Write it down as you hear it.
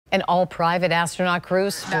An all-private astronaut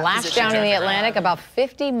crew splashed down in the Atlantic about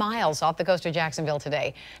 50 miles off the coast of Jacksonville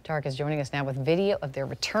today. Tarek is joining us now with video of their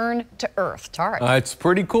return to Earth. Tarek. It's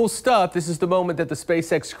pretty cool stuff. This is the moment that the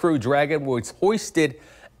SpaceX Crew Dragon was hoisted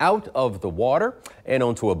out of the water and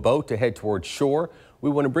onto a boat to head towards shore. We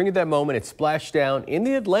want to bring you that moment. It splashed down in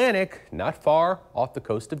the Atlantic, not far off the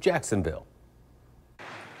coast of Jacksonville.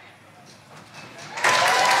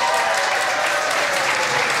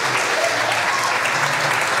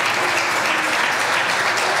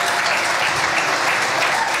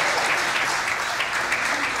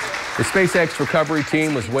 The SpaceX recovery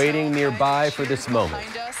team was waiting nearby for this moment.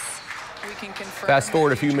 Fast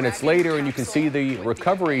forward a few minutes later and you can see the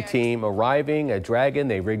recovery team arriving at Dragon.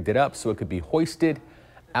 They rigged it up so it could be hoisted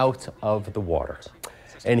out of the water.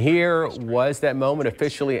 And here was that moment,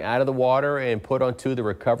 officially out of the water and put onto the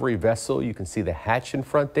recovery vessel. You can see the hatch in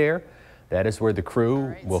front there. That is where the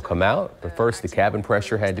crew will come out. But first, the cabin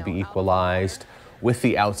pressure had to be equalized with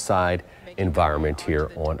the outside environment here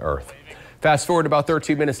on Earth. Fast forward about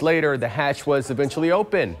 13 minutes later, the hatch was eventually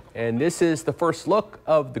open. And this is the first look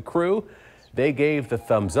of the crew. They gave the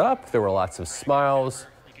thumbs up. There were lots of smiles,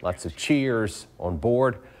 lots of cheers on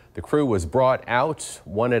board. The crew was brought out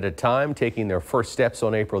one at a time, taking their first steps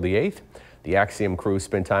on April the 8th. The Axiom crew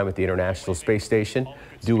spent time at the International Space Station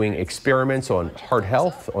doing experiments on heart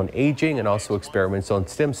health, on aging, and also experiments on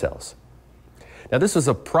stem cells. Now, this was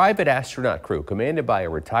a private astronaut crew commanded by a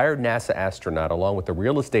retired NASA astronaut along with a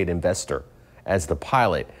real estate investor as the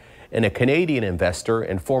pilot and a Canadian investor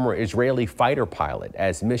and former Israeli fighter pilot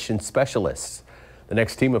as mission specialists. The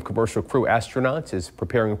next team of commercial crew astronauts is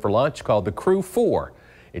preparing for launch called the Crew 4.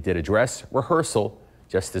 It did a dress rehearsal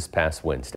just this past Wednesday.